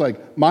almost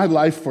like my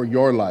life for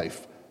your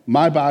life,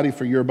 my body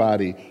for your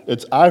body.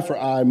 It's eye for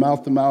eye,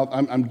 mouth to mouth.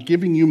 I'm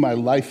giving you my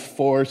life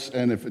force,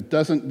 and if it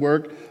doesn't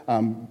work,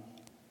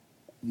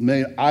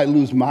 may I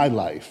lose my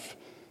life,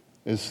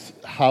 is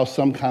how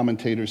some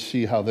commentators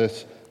see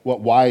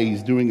why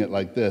he's doing it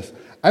like this.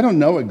 I don't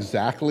know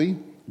exactly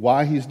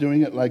why he's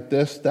doing it like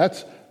this.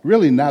 That's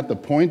really not the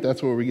point.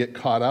 That's where we get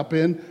caught up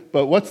in.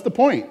 But what's the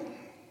point?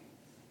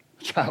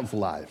 The child's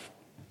alive.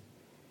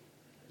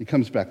 He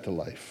comes back to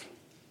life.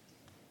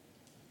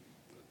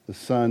 The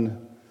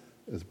son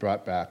is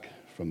brought back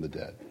from the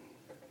dead.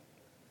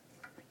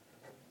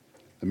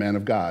 The man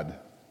of God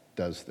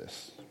does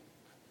this.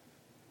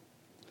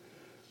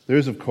 There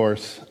is, of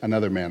course,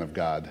 another man of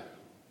God.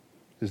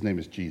 His name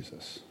is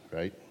Jesus,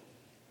 right?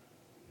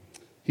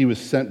 He was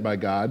sent by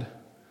God.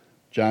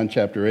 John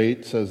chapter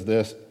 8 says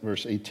this,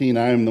 verse 18,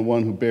 I am the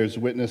one who bears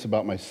witness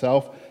about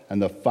myself,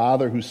 and the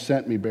Father who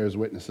sent me bears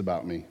witness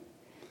about me.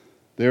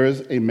 There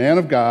is a man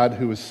of God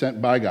who was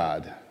sent by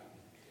God.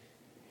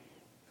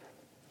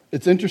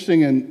 It's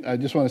interesting, and I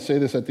just want to say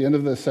this at the end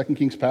of the 2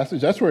 Kings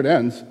passage. That's where it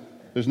ends.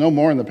 There's no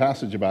more in the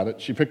passage about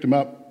it. She picked him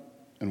up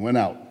and went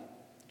out.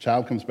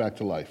 Child comes back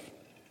to life.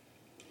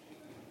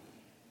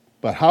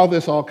 But how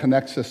this all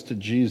connects us to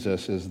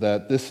Jesus is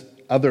that this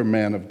other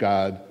man of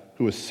God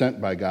who was sent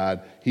by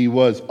God, he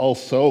was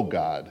also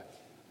God.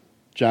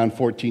 John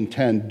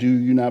 14:10, do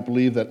you not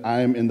believe that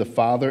I am in the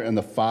Father and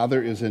the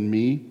Father is in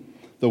me?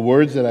 The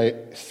words that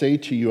I say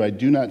to you, I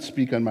do not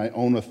speak on my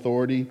own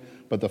authority,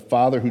 but the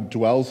Father who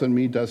dwells in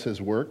me does his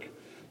work.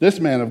 This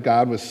man of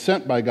God was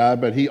sent by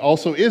God, but he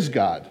also is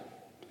God.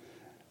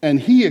 And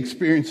he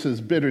experiences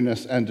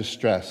bitterness and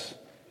distress.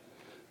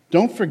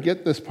 Don't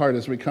forget this part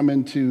as we come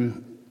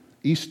into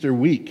Easter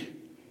week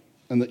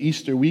and the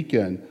Easter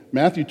weekend.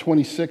 Matthew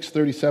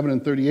 26:37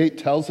 and 38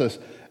 tells us,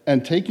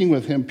 and taking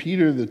with him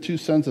Peter, the 2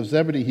 sons of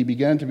Zebedee, he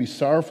began to be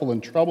sorrowful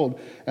and troubled.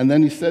 And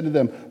then he said to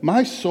them,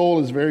 my soul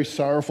is very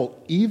sorrowful,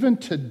 even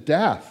to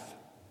death.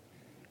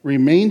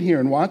 Remain here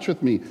and watch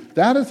with me.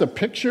 That is a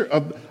picture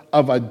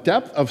of a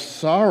depth of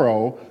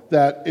sorrow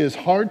that is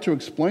hard to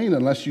explain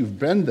unless you've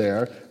been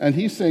there. And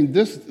he's saying,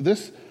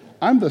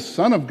 I'm the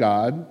Son of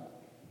God.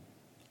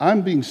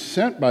 I'm being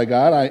sent by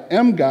God. I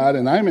am God,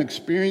 and I'm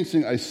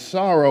experiencing a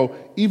sorrow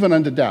even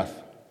unto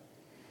death.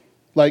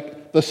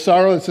 Like, the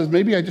sorrow that says,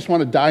 maybe I just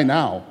want to die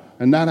now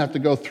and not have to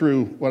go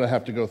through what I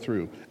have to go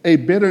through. A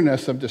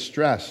bitterness of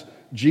distress.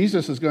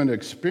 Jesus is going to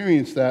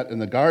experience that in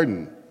the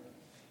garden.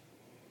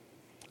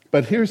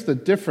 But here's the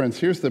difference.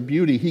 Here's the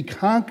beauty. He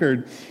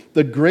conquered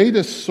the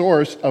greatest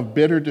source of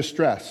bitter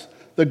distress.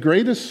 The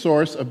greatest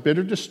source of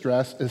bitter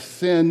distress is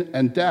sin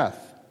and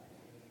death.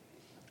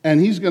 And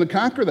he's going to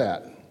conquer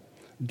that.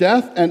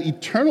 Death and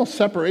eternal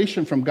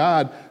separation from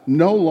God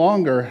no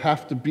longer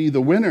have to be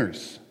the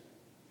winners.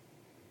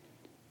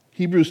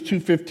 Hebrews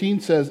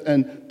 2:15 says,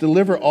 and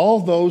deliver all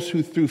those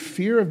who through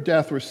fear of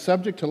death were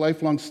subject to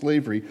lifelong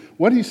slavery.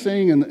 What he's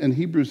saying in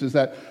Hebrews is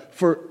that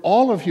for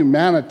all of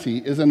humanity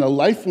is in a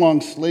lifelong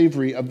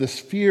slavery of this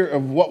fear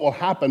of what will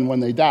happen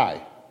when they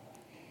die.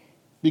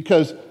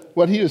 Because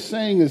what he is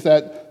saying is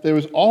that there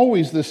was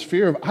always this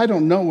fear of, I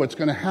don't know what's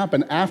going to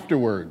happen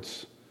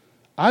afterwards.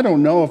 I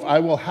don't know if I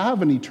will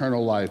have an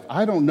eternal life.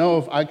 I don't know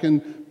if I can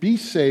be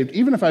saved.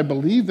 Even if I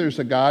believe there's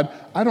a God,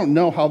 I don't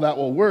know how that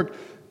will work.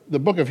 The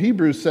book of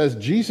Hebrews says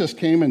Jesus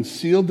came and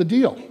sealed the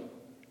deal,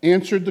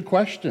 answered the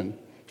question,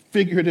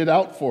 figured it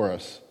out for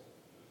us.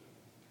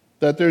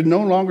 That there no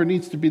longer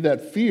needs to be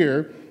that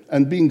fear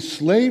and being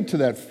slave to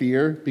that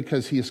fear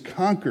because he has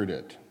conquered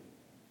it.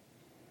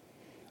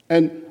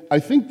 And I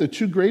think the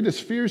two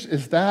greatest fears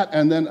is that,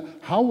 and then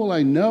how will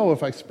I know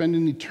if I spend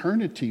an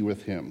eternity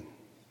with him?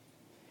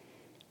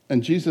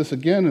 And Jesus,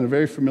 again, in a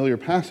very familiar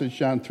passage,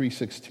 John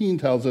 3:16,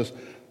 tells us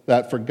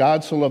that for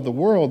God so loved the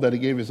world that he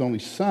gave his only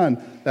son,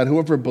 that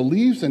whoever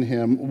believes in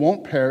him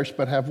won't perish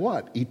but have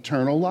what?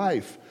 Eternal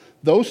life.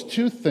 Those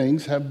two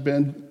things have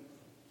been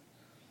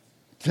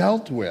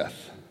dealt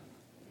with.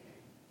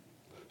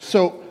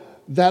 So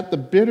that the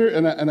bitter,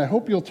 and I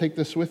hope you'll take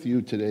this with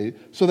you today,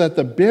 so that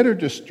the bitter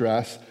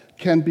distress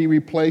can be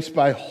replaced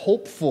by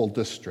hopeful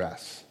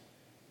distress.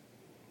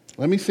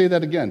 Let me say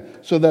that again.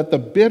 So that the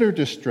bitter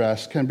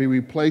distress can be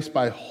replaced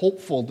by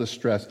hopeful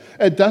distress.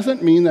 It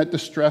doesn't mean that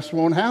distress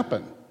won't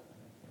happen.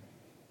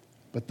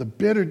 But the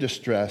bitter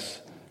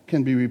distress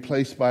can be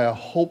replaced by a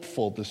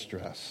hopeful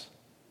distress.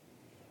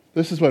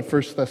 This is what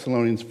 1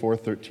 Thessalonians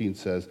 4:13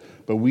 says.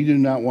 But we do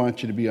not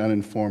want you to be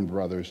uninformed,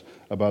 brothers,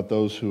 about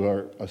those who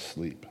are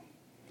asleep,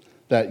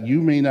 that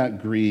you may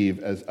not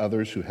grieve as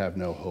others who have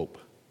no hope.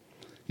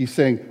 He's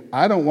saying,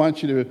 I don't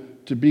want you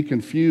to be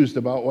confused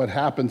about what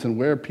happens and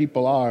where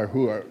people are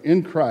who are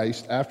in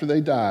Christ after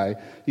they die.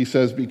 He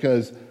says,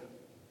 because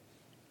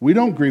we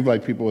don't grieve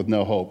like people with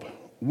no hope.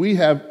 We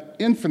have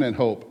infinite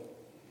hope.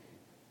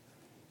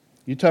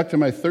 You talk to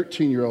my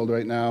 13-year-old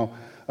right now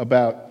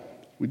about,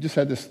 we just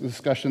had this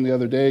discussion the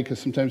other day because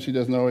sometimes he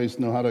doesn't always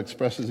know how to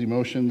express his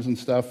emotions and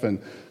stuff,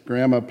 and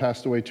Grandma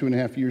passed away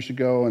 2.5 years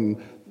ago,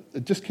 and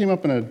it just came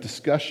up in a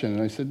discussion,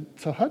 and I said,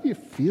 so how do you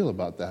feel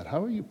about that?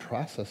 How are you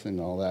processing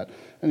all that?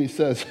 And he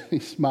says, he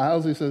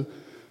smiles, he says,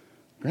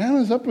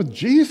 Grandma's up with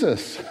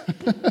Jesus.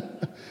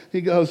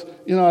 He goes,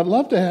 I'd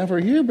love to have her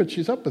here, but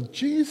she's up with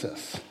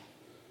Jesus.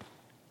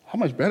 How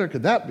much better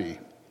could that be?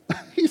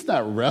 He's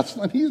not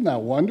wrestling. He's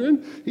not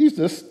wondering. He's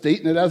just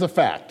stating it as a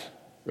fact,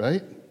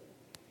 right?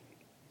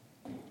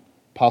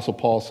 Apostle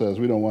Paul says,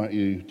 we don't want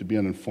you to be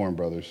uninformed,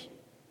 brothers.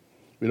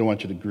 We don't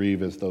want you to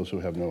grieve as those who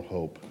have no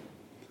hope.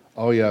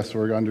 Oh, yes,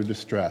 we're under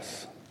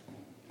distress,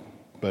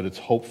 but it's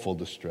hopeful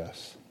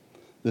distress.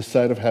 This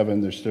side of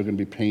heaven, there's still going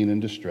to be pain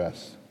and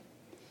distress.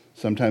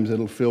 Sometimes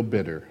it'll feel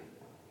bitter,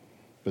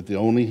 but the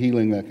only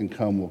healing that can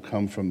come will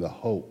come from the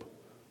hope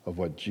of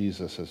what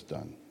Jesus has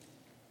done.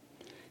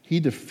 He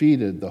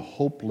defeated the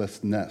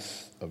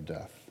hopelessness of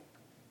death.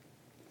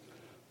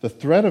 The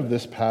thread of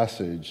this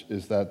passage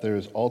is that there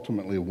is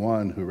ultimately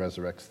one who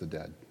resurrects the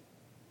dead.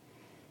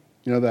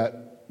 You know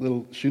that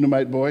little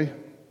Shunammite boy?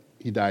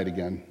 He died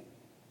again.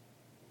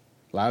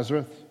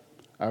 Lazarus?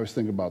 I always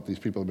think about these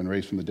people who have been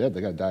raised from the dead.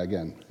 They got to die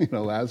again.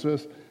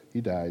 Lazarus,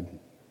 he died.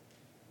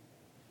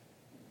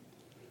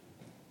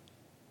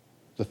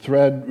 The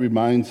thread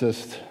reminds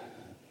us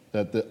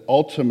that the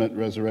ultimate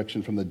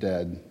resurrection from the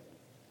dead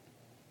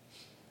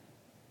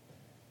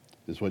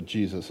is what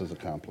Jesus has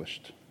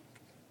accomplished.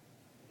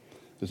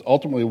 There's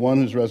ultimately one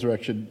who's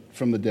resurrected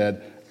from the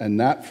dead, and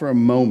not for a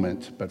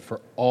moment, but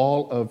for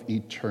all of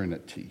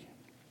eternity.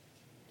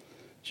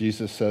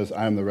 Jesus says,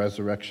 I am the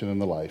resurrection and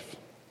the life.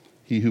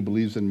 He who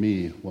believes in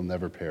me will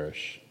never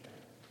perish.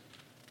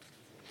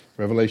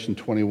 Revelation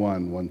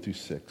 21,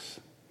 1-6.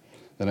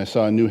 Then I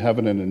saw a new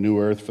heaven and a new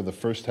earth, for the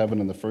first heaven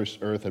and the first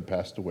earth had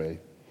passed away,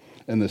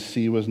 and the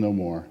sea was no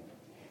more.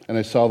 And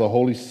I saw the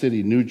holy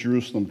city, New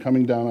Jerusalem,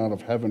 coming down out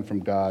of heaven from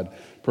God,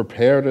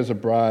 prepared as a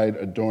bride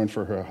adorned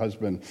for her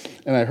husband.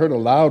 And I heard a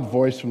loud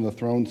voice from the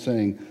throne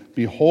saying,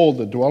 Behold,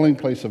 the dwelling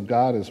place of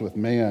God is with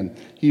man.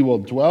 He will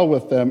dwell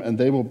with them, and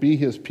they will be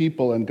his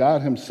people, and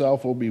God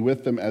himself will be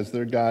with them as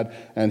their God,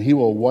 and he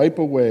will wipe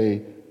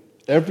away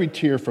every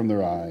tear from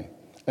their eye,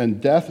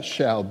 and death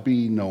shall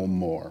be no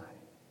more.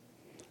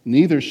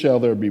 Neither shall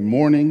there be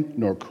mourning,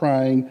 nor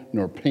crying,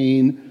 nor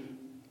pain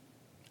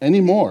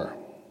any more,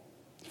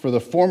 for the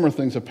former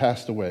things have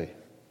passed away.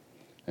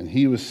 And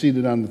he who was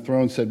seated on the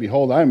throne said,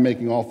 Behold, I am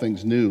making all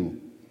things new.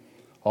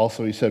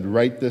 Also, he said,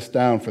 write this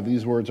down, for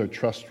these words are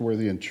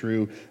trustworthy and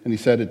true. And he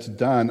said, it's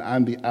done.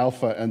 I'm the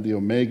Alpha and the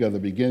Omega, the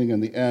beginning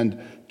and the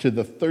end. To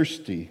the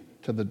thirsty,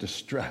 to the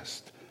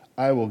distressed,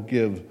 I will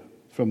give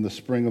from the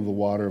spring of the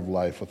water of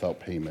life without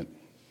payment.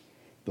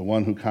 The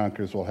one who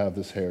conquers will have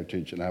this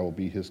heritage, and I will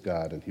be his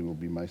God, and he will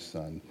be my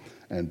son.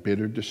 And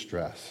bitter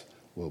distress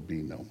will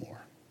be no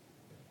more.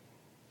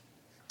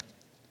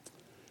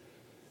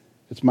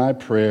 It's my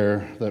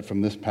prayer that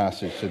from this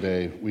passage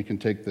today, we can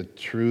take the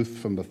truth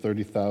from the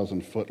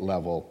 30,000-foot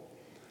level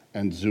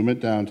and zoom it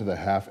down to the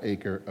half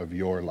acre of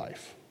your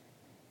life.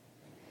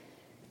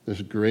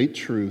 There's great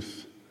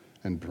truth,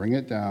 and bring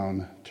it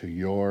down to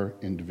your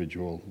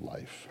individual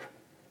life.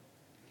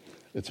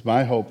 It's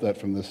my hope that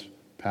from this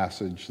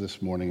passage this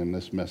morning and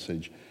this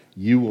message,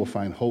 you will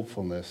find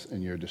hopefulness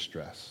in your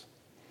distress.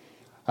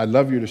 I'd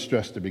love your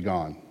distress to be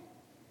gone,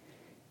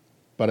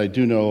 but I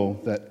do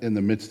know that in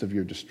the midst of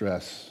your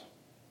distress,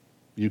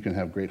 you can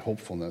have great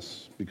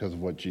hopefulness because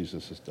of what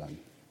Jesus has done.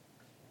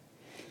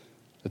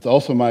 It's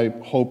also my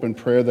hope and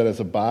prayer that as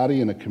a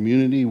body and a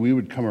community, we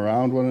would come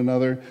around one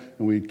another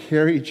and we'd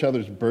carry each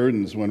other's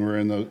burdens when we're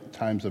in the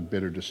times of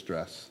bitter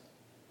distress.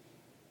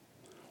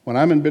 When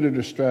I'm in bitter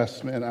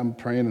distress, man, I'm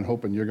praying and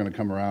hoping you're going to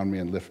come around me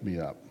and lift me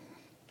up.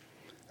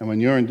 And when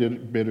you're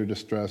in bitter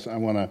distress, I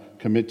want to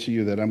commit to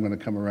you that I'm going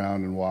to come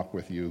around and walk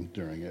with you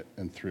during it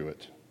and through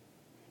it,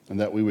 and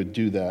that we would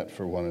do that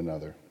for one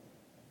another.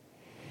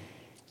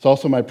 It's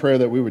also my prayer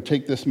that we would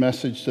take this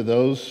message to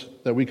those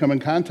that we come in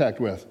contact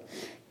with,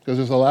 because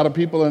there's a lot of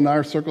people in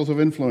our circles of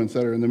influence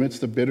that are in the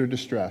midst of bitter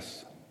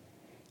distress.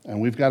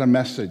 And we've got a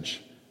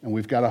message, and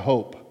we've got a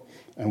hope,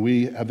 and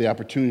we have the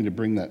opportunity to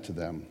bring that to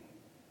them.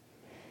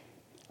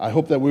 I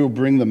hope that we will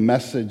bring the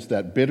message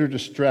that bitter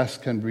distress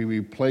can be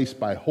replaced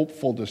by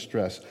hopeful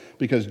distress,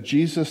 because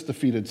Jesus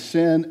defeated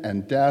sin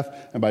and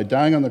death, and by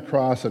dying on the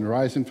cross and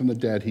rising from the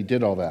dead, he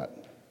did all that.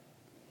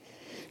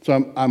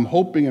 So I'm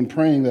hoping and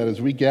praying that as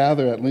we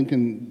gather at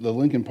the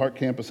Lincoln Park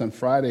campus on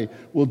Friday,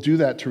 we'll do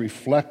that to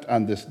reflect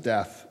on this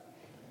death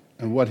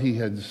and what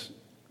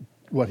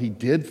he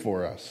did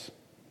for us.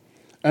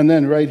 And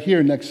then right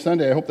here next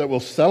Sunday, I hope that we'll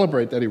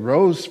celebrate that he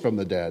rose from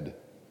the dead.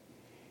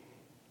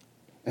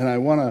 And I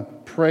want to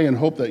pray and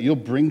hope that you'll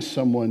bring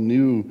someone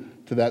new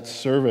to that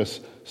service,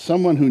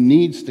 someone who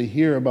needs to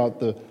hear about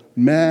the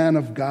man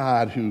of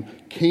God who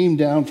came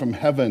down from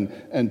heaven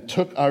and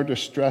took our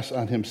distress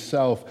on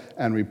himself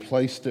and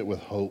replaced it with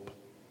hope,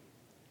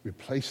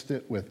 replaced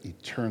it with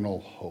eternal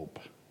hope.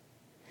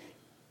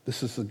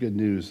 This is the good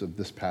news of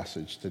this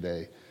passage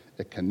today.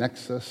 It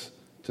connects us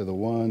to the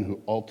one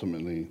who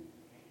ultimately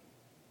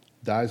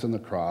dies on the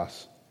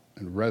cross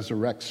and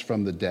resurrects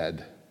from the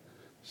dead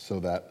so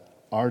that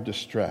our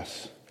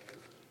distress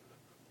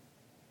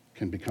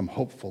can become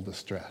hopeful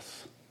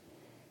distress,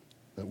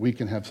 that we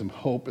can have some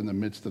hope in the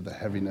midst of the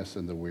heaviness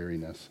and the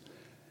weariness.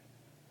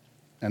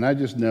 And I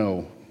just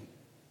know,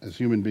 as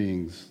human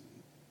beings,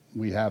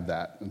 we have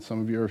that, and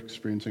some of you are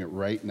experiencing it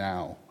right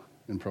now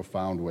in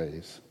profound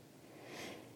ways.